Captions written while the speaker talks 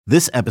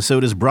This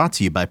episode is brought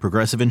to you by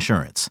Progressive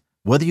Insurance.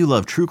 Whether you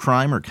love true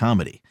crime or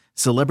comedy,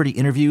 celebrity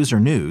interviews or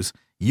news,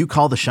 you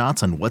call the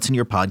shots on what's in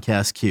your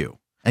podcast queue.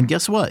 And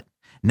guess what?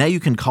 Now you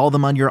can call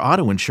them on your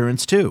auto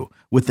insurance too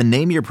with the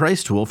Name Your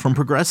Price tool from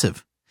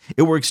Progressive.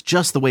 It works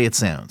just the way it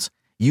sounds.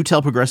 You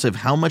tell Progressive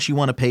how much you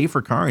want to pay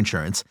for car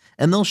insurance,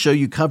 and they'll show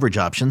you coverage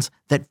options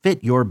that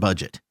fit your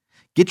budget.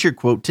 Get your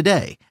quote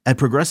today at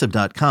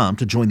Progressive.com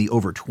to join the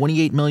over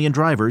 28 million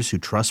drivers who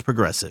trust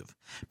Progressive.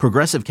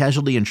 Progressive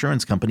Casualty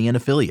Insurance Company and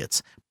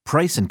Affiliates.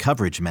 Price and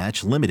coverage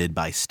match limited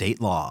by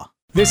state law.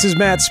 This is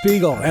Matt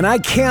Spiegel, and I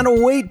can't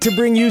wait to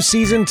bring you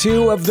Season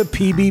 2 of the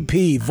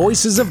PBP,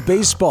 Voices of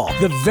Baseball.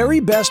 The very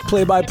best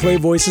play-by-play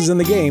voices in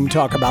the game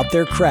talk about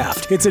their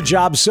craft. It's a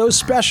job so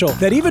special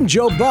that even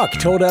Joe Buck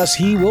told us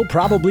he will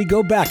probably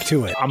go back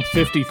to it. I'm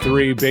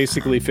 53,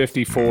 basically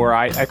 54.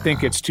 I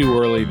think it's too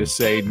early to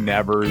say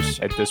nevers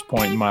at this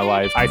point in my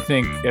life. I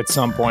think at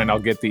some point I'll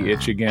get the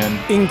itch again.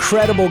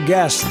 Incredible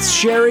guests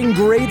sharing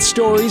great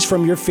stories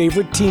from your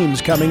favorite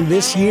teams coming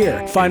this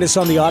year. Find us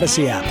on the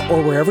Odyssey app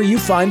or wherever you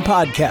find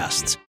podcasts. All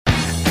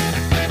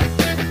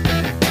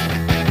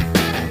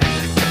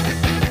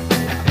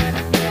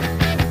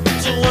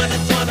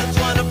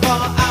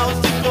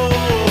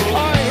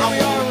right, here we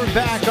are. We're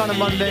back on a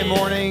Monday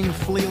morning.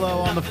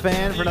 Flelo on the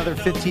Fan for another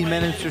 15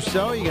 minutes or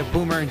so. You got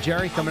Boomer and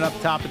Jerry coming up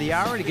top of the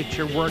hour to get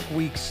your work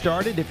week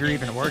started if you're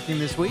even working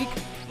this week.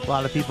 A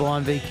lot of people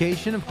on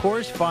vacation, of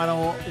course.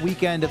 Final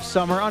weekend of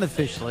summer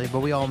unofficially, but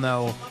we all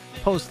know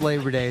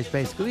post-Labor Day is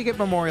basically, we get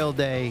Memorial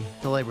Day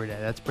to Labor Day.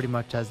 That's pretty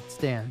much as it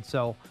stands.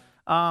 So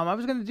I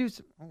was going to do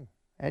some... Oh,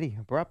 Eddie,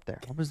 we're up there.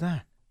 What was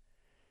that?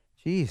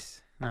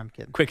 Jeez. No, I'm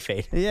kidding. Quick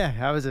fade. Yeah,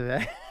 that was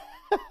a...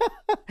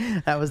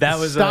 that was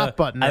the stop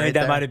button. I think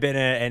that there. might have been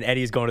an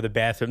Eddie's going to the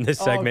bathroom this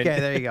segment. Okay,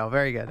 there you go.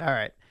 Very good. All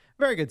right.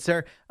 Very good,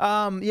 sir.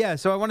 Yeah,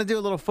 so I want to do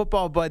a little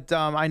football, but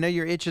I know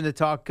you're itching to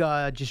talk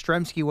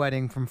Jastrzemski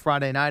wedding from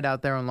Friday night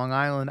out there on Long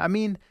Island. I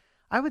mean,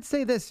 I would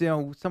say this,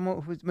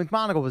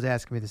 McMonagle was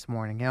asking me this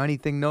morning,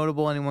 anything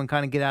notable, anyone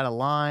kind of get out of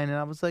line? And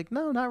I was like,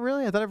 no, not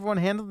really. I thought everyone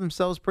handled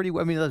themselves pretty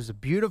well. I mean, it was a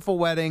beautiful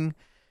wedding.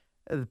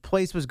 The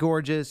place was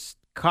gorgeous.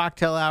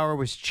 Cocktail hour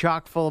was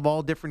chock full of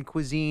all different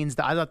cuisines.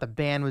 I thought the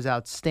band was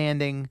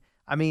outstanding.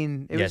 I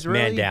mean, it was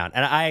really... man down.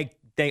 And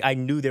I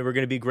knew they were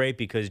going to be great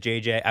because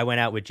I went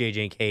out with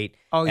JJ and Kate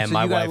and so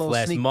my you got a wife little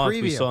last sneak month.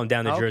 preview. We saw them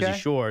down the Jersey Okay.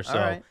 Shore. So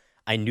right.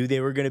 I knew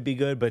they were going to be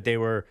good, but they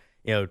were,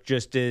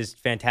 just as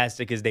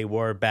fantastic as they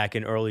were back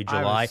in early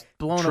July. I was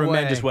blown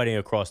Tremendous away. wedding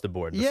across the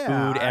board. The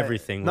food,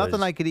 everything.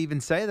 Nothing I could even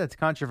say that's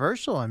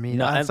controversial. I mean,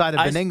 No, outside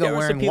of Beningo there were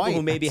wearing some people white,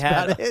 who maybe that's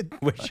had, about it.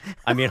 which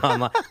I mean,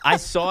 online. I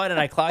saw it and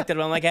I clocked it.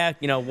 I'm like,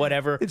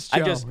 whatever. It's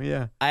Joe,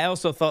 yeah. I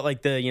also thought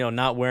like the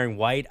not wearing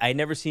white. I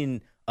never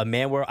seen a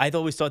man wear. I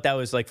always thought that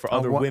was like for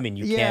other women.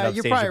 You can't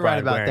upstage you're probably your bride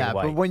right about wearing that.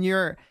 white. But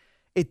when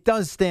it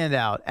does stand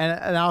out.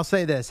 And I'll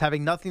say this,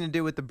 having nothing to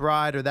do with the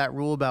bride or that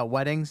rule about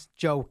weddings,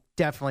 Joe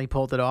definitely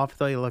pulled it off. I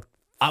thought he looked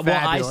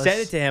fabulous. I said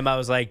it to him. I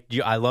was like,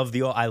 I love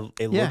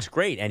it looks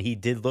great. And he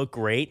did look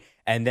great.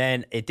 And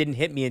then it didn't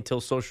hit me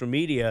until social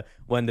media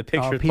when the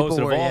picture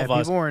posted of all of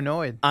us. People were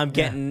annoyed. I'm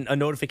getting a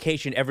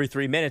notification every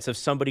 3 minutes of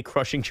somebody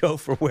crushing Joe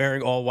for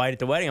wearing all white at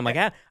the wedding. I'm like,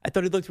 I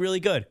thought he looked really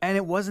good. And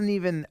it wasn't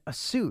even a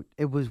suit.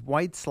 It was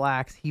white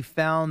slacks. He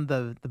found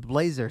the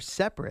blazer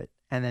separate.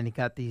 And then he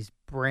got these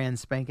brand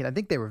spanking, I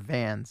think they were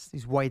Vans,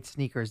 these white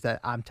sneakers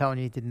that I'm telling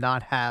you did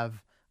not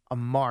have a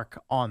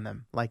mark on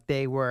them. Like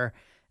they were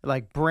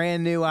like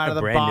brand new out of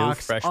the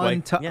box, fresh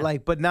white. Yeah.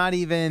 like, but not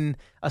even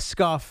a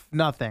scuff,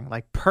 nothing,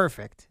 like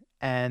perfect.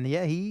 And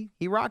yeah, he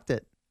rocked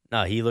it.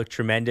 No, he looked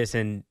tremendous,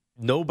 and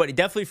nobody,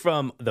 definitely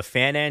from the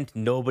fan end,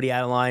 nobody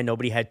out of line,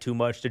 nobody had too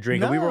much to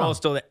drink. And we were all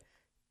still,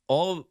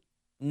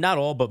 not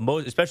all, but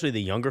most, especially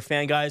the younger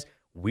fan guys,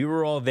 we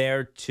were all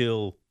there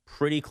till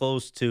pretty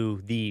close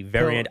to the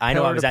very end. I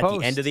know I was at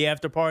the end of the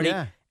after party,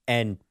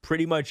 and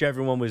pretty much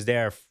everyone was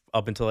there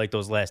up until like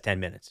those last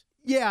 10 minutes.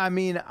 Yeah, I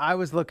mean, I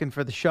was looking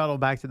for the shuttle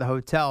back to the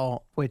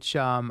hotel, which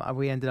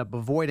we ended up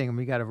avoiding, and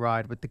we got a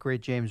ride with the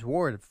great James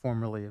Ward,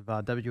 formerly of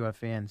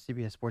WFAN,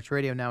 CBS Sports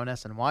Radio, now an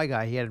SNY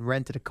guy. He had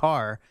rented a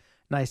car,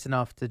 nice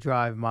enough to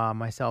drive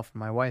myself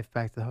and my wife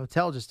back to the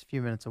hotel just a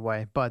few minutes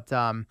away. But,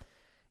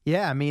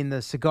 yeah, I mean,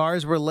 the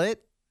cigars were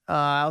lit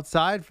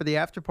outside for the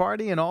after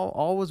party, and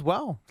all was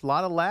well. A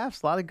lot of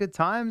laughs, a lot of good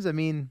times. I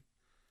mean,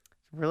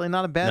 really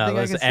not a bad thing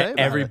I can say about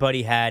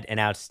everybody had an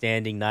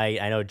outstanding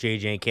night. I know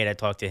JJ and Kate, I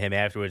talked to him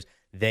afterwards.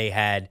 They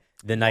had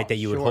the night that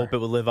you would hope it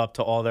would live up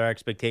to all their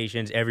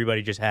expectations.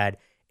 Everybody just had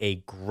a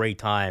great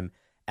time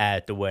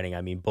at the wedding. I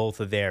mean, both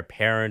of their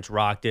parents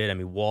rocked it. I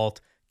mean,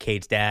 Walt,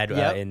 Kate's dad,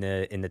 in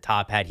the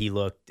top hat, he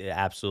looked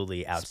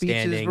absolutely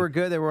outstanding. Speeches were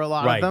good. There were a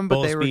lot of them, but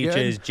both they were good.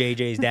 speeches,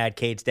 JJ's dad,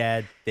 Kate's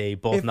dad, they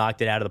both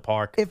knocked it out of the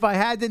park. If I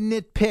had to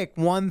nitpick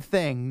one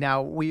thing,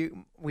 now we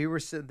were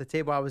the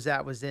table I was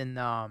at was in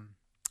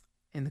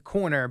the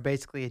corner,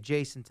 basically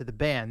adjacent to the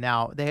band.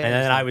 Now they had, and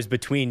then I was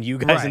between you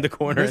guys in the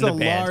corner and the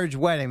band. It was a large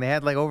wedding. They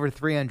had like over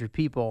 300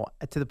 people,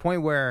 to the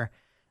point where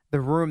the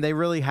room, they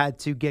really had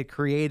to get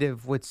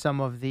creative with some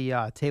of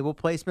the table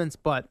placements.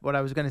 But what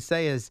I was going to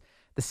say is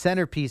the the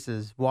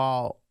centerpieces,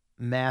 while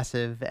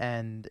massive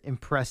and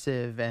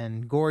impressive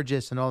and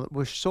gorgeous and all,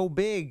 were so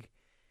big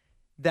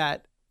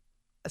that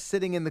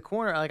sitting in the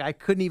corner, like I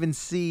couldn't even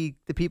see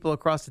the people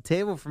across the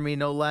table from me,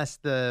 no less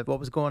what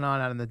was going on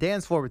out on the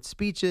dance floor with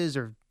speeches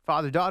or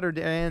father-daughter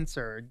dance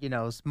or,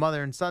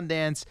 mother and son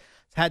dance.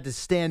 Had to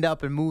stand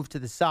up and move to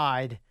the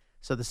side.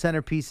 So the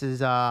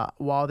centerpieces,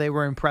 while they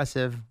were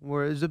impressive,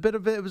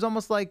 it was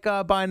almost like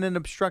buying an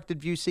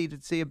obstructed view seat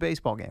to see a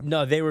baseball game.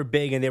 No, they were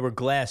big and they were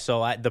glass.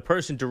 So the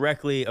person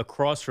directly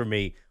across from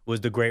me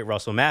was the great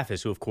Russell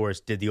Mathis, who, of course,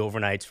 did the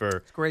overnights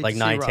for like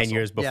 9-10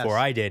 years before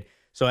I did.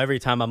 So every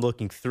time I'm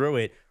looking through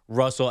it,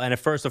 Russell, and at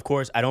first, of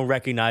course, I don't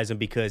recognize him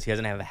because he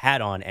doesn't have a hat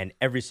on. And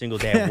every single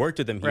day I worked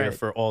with him here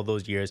for all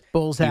those years.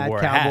 Bulls hat, wore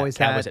Cowboys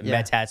hat,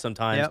 Mets hat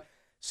sometimes. Yep.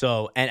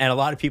 So, and a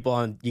lot of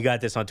people you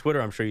got this on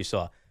Twitter, I'm sure you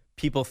saw.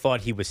 People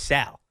thought he was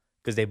Sal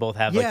because they both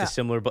have like the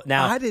similar. But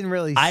now I didn't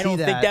really. I don't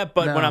think that.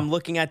 But when I'm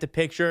looking at the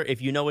picture,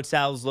 if you know what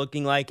Sal's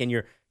looking like,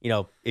 and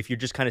if you're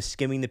just kind of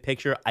skimming the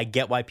picture, I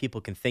get why people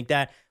can think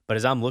that. But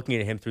as I'm looking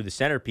at him through the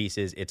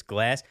centerpieces, it's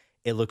glass.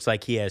 It looks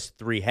like he has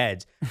 3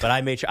 heads. But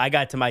I made sure I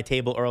got to my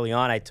table early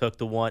on. I took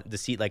the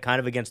seat like kind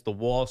of against the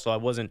wall, so I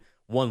wasn't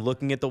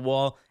looking at the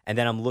wall, and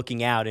then I'm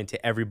looking out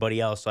into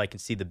everybody else so I can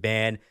see the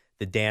band,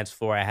 the dance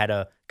floor.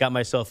 I got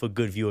myself a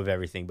good view of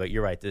everything. But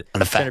you're right,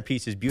 the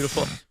centerpiece is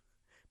beautiful,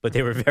 but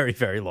they were very,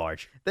 very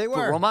large. They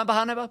were. Roman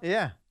behind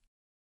Yeah.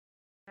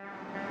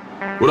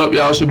 What up,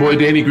 y'all? It's your boy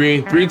Danny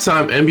Green,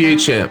 3-time NBA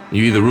champ.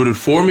 You either rooted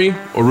for me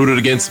or rooted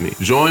against me.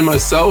 Join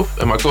myself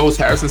and my co-host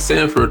Harrison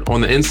Sanford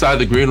on the Inside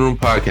the Green Room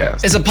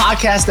podcast. It's a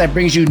podcast that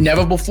brings you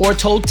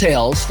never-before-told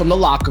tales from the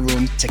locker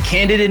room to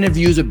candid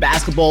interviews with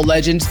basketball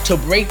legends to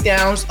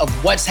breakdowns of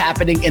what's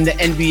happening in the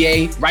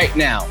NBA right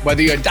now.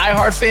 Whether you're a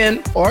diehard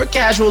fan or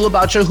casual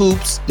about your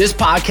hoops, this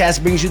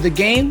podcast brings you the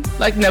game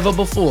like never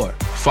before.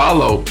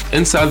 Follow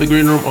Inside the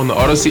Green Room on the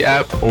Odyssey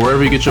app or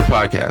wherever you get your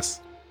podcasts.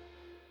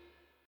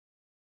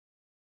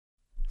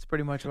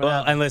 Pretty much what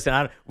happened. And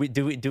listen, we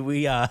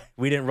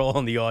didn't roll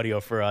on the audio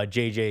for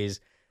JJ's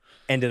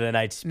end of the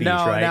night speech,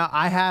 right? No,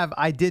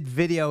 I did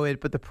video it,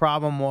 but the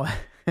problem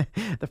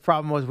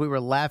was we were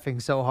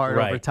laughing so hard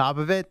over top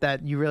of it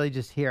that you really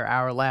just hear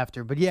our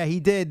laughter. But yeah, he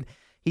did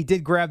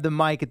grab the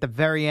mic at the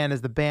very end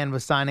as the band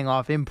was signing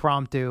off,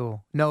 impromptu,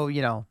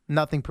 no,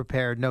 nothing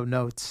prepared, no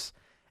notes,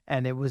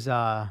 and it was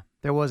there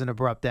was an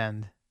abrupt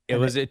end. It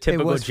was a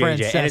typical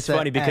JJ, and it's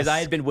funny because I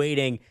had been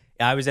waiting.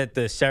 I was at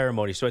the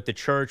ceremony. So at the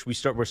church,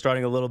 we're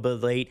starting a little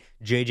bit late.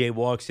 JJ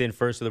walks in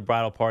first of the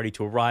bridal party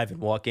to arrive and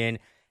walk in.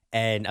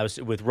 And I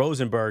was with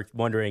Rosenberg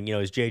wondering,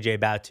 is JJ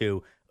about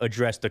to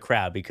address the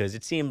crowd? Because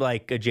it seemed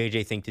like a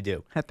JJ thing to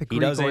do. At the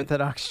Greek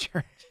Orthodox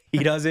Church.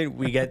 He doesn't.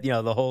 We get,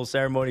 the whole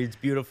ceremony. It's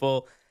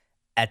beautiful.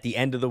 At the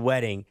end of the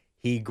wedding,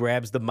 he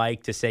grabs the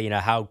mic to say,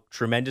 how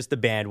tremendous the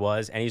band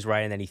was. And he's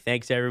right. And then he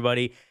thanks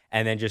everybody.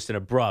 And then just an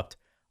abrupt,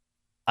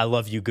 I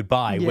love you,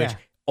 goodbye, which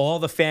all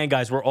the fan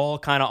guys were all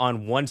kind of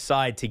on one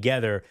side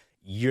together.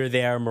 You're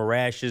there,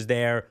 Marash is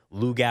there,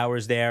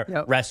 Lugauer's there.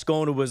 Yep.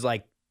 Rascona was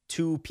like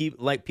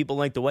people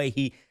length away.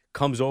 He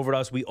comes over to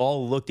us. We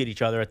all looked at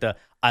each other at the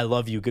I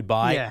love you,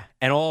 goodbye. Yeah.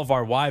 And all of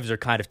our wives are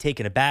kind of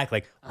taken aback.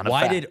 Like,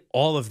 why did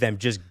all of them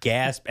just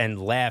gasp and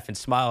laugh and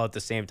smile at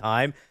the same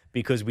time?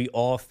 Because we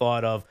all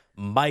thought of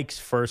Mike's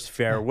first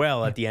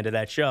farewell at the end of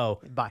that show.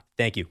 Bye.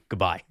 Thank you.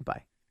 Goodbye.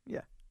 Bye.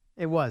 Yeah.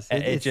 It was.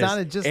 It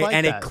sounded just like that.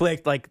 And it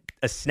clicked like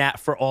a snap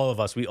for all of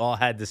us. We all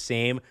had the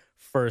same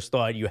first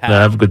thought.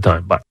 Have a good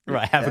time. Bye.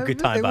 Right. Have a good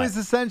time. It was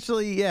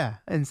essentially,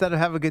 instead of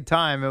have a good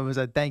time, it was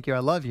a thank you, I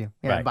love you.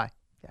 Yeah, right. Bye.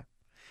 Yeah.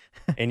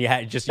 And you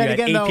had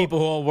 8 people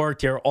who all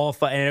worked here, all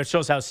thought, and it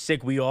shows how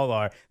sick we all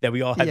are that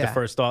we all had the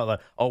first thought, like,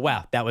 oh,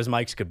 wow, that was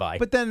Mike's goodbye.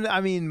 But then,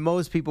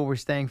 most people were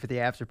staying for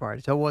the after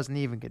party, so it wasn't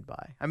even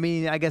goodbye.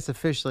 I guess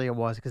officially it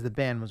was because the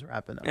band was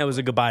wrapping up. It was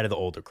a goodbye to the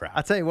older crowd.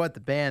 I'll tell you what,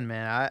 the band,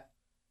 man,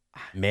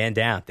 Man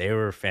down. They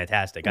were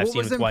fantastic. I've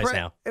seen them twice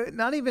now.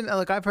 Not even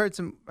I've heard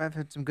some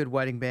good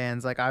wedding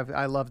bands. Like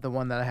I love the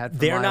one that I had.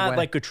 They're not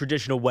like a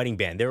traditional wedding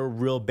band. They're a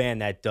real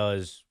band that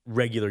does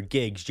regular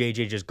gigs.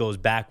 JJ just goes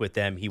back with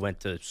them. He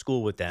went to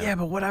school with them. Yeah,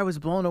 but what I was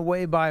blown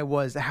away by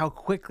was how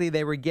quickly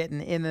they were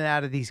getting in and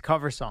out of these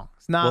cover songs.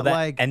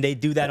 And they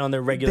do that on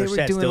their regular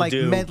sets. They were doing like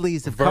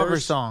medleys of cover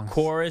songs,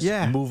 chorus,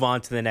 move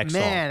on to the next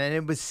song. Man, and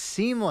it was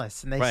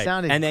seamless, and they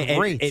sounded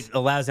great. It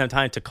allows them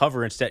time to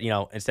cover instead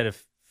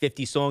of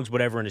 50 songs,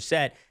 whatever in a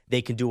set,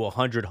 they can do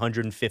 100,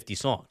 150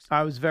 songs.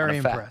 I was very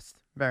impressed.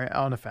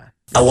 On a fan.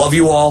 I love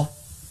you all.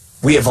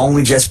 We have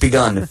only just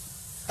begun.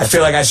 I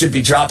feel like I should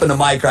be dropping the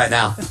mic right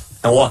now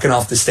and walking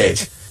off the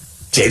stage.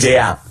 JJ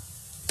out.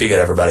 Be good,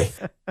 everybody.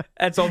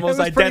 That's almost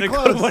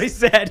identical to what he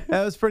said.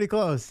 That was pretty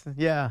close.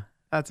 Yeah.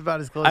 That's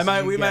about as close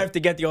as we might have to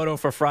get the auto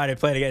for Friday,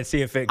 play it again,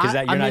 see if it, because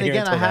you're not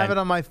hearing it. I have it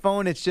on my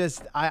phone. It's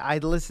just, I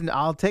listen.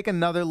 I'll take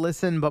another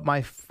listen, but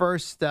my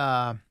first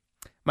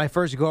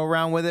go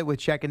around with it, with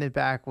checking it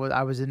back,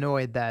 I was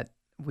annoyed that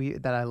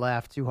that I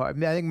laughed too hard. I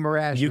mean, I think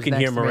Marash. You was can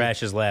next hear to me.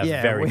 Marash's laugh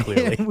Yeah, very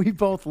clearly. We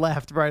both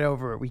laughed right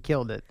over it. We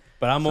killed it.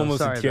 But I'm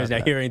almost in tears now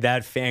that. hearing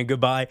that fan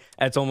goodbye.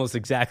 That's almost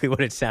exactly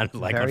what it sounded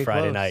like Very on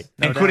Friday close. night.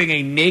 No including doubt.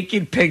 a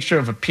naked picture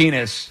of a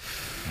penis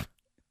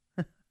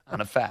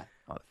on a fat.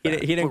 He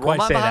didn't With quite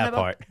Roman say behind that him?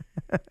 part.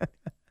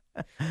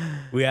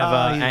 We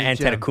have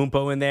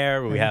Antetokounmpo in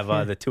there. We have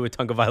the Tua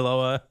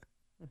Tagovailoa.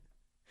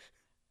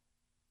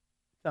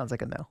 Sounds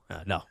like a no.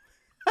 No.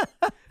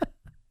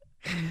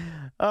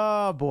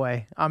 Oh,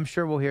 boy. I'm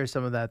sure we'll hear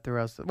some of that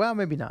throughout. Well,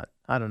 maybe not.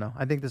 I don't know.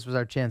 I think this was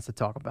our chance to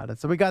talk about it.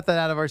 So we got that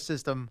out of our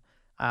system.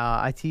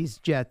 I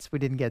teased Jets. We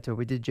didn't get to it.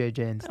 We did JJ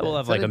instead. We'll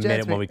have So like the a Jets,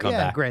 minute when we come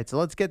back. Great. So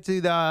let's get to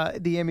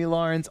the Emmy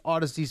Lawrence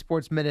Odyssey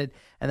Sports Minute.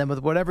 And then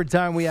with whatever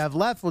time we have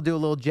left, we'll do a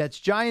little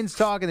Jets-Giants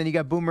talk. And then you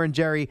got Boomer and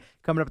Jerry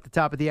coming up at the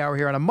top of the hour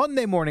here on a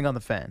Monday morning on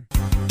The Fan.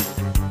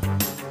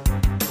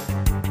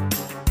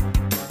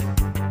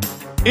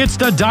 It's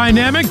the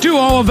dynamic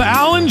duo of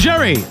Al and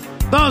Jerry,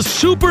 the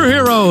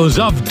superheroes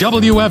of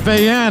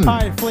WFAN. All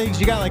right, Fleegs,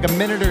 you got like a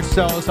minute or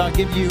so I'll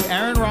give you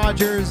Aaron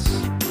Rodgers,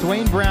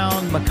 Dwayne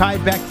Brown, Mekhi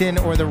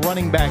Becton, or the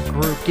running back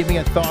group. Give me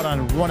a thought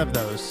on one of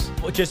those.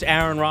 Well, just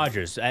Aaron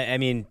Rodgers. I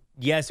mean,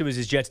 yes, it was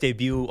his Jets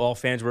debut. All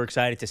fans were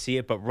excited to see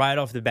it. But right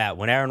off the bat,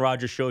 when Aaron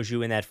Rodgers shows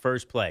you in that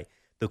first play,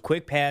 the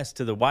quick pass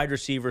to the wide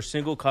receiver,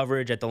 single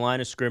coverage at the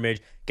line of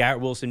scrimmage, Garrett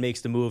Wilson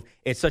makes the move.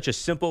 It's such a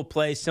simple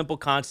play, simple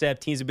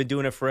concept. Teams have been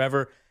doing it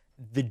forever.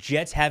 The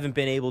Jets haven't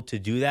been able to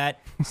do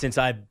that since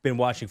I've been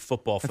watching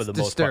football for the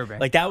most part.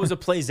 Like, that was a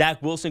play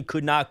Zach Wilson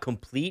could not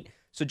complete.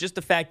 So just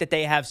the fact that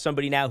they have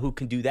somebody now who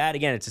can do that,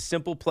 again, it's a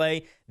simple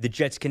play. The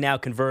Jets can now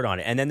convert on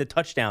it. And then the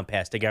touchdown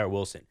pass to Garrett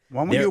Wilson.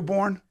 When were you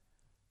born?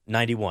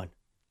 91.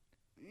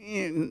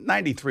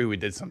 93, we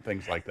did some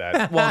things like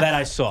that. Well, that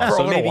I saw. For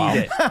So a little maybe while.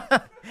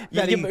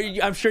 you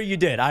did. I'm sure you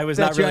did. I was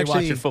not really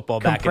watching football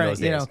back in those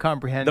days.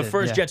 Comprehended. The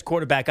first Jets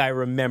quarterback I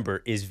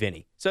remember is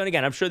Vinny. So, and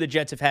again, I'm sure the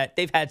Jets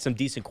they've had some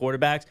decent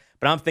quarterbacks,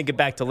 but I'm thinking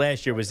back to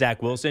last year with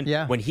Zach Wilson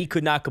when he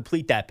could not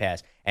complete that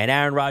pass. And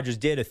Aaron Rodgers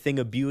did a thing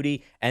of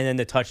beauty, and then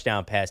the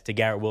touchdown pass to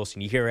Garrett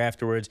Wilson. You hear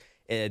afterwards,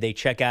 they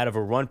check out of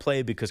a run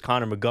play because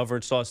Connor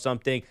McGovern saw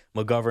something.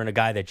 McGovern, a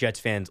guy that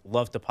Jets fans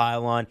love to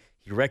pile on.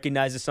 He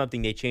recognizes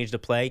something, they change the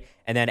play,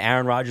 and then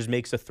Aaron Rodgers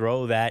makes a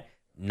throw that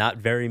not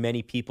very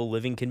many people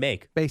living can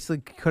make. Basically,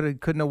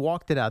 couldn't have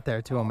walked it out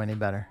there to him any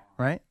better,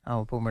 right?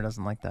 Oh, Boomer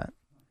doesn't like that.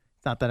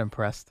 He's not that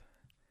impressed.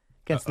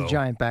 Against the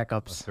Giant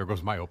backups. There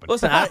goes my open.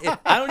 Listen, I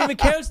don't even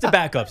care it's the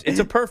backups. It's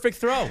a perfect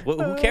throw.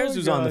 Who cares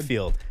who's on the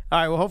field? All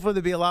right, well, hopefully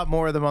there'll be a lot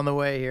more of them on the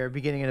way here,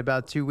 beginning in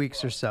about 2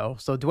 weeks or so.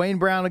 So Dwayne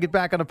Brown will get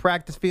back on the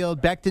practice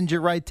field. Becton's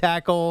your right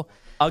tackle.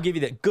 I'll give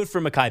you that. Good for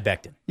Mekhi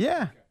Becton.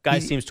 Yeah. Guy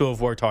seems to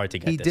have worked hard to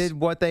get He this. did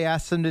what they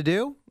asked him to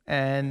do,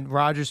 and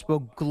Rodgers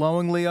spoke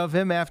glowingly of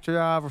him after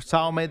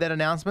Sal made that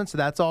announcement, so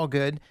that's all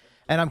good.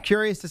 And I'm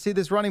curious to see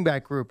this running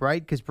back group, right?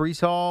 Because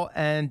Breece Hall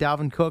and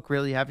Dalvin Cook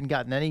really haven't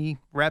gotten any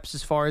reps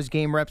as far as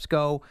game reps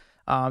go.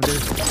 WFAN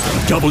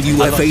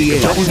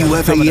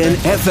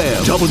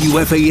FM,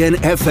 WFAN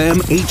FM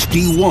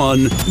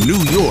HD1, New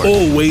York.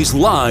 Always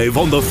live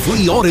on the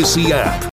free Odyssey app.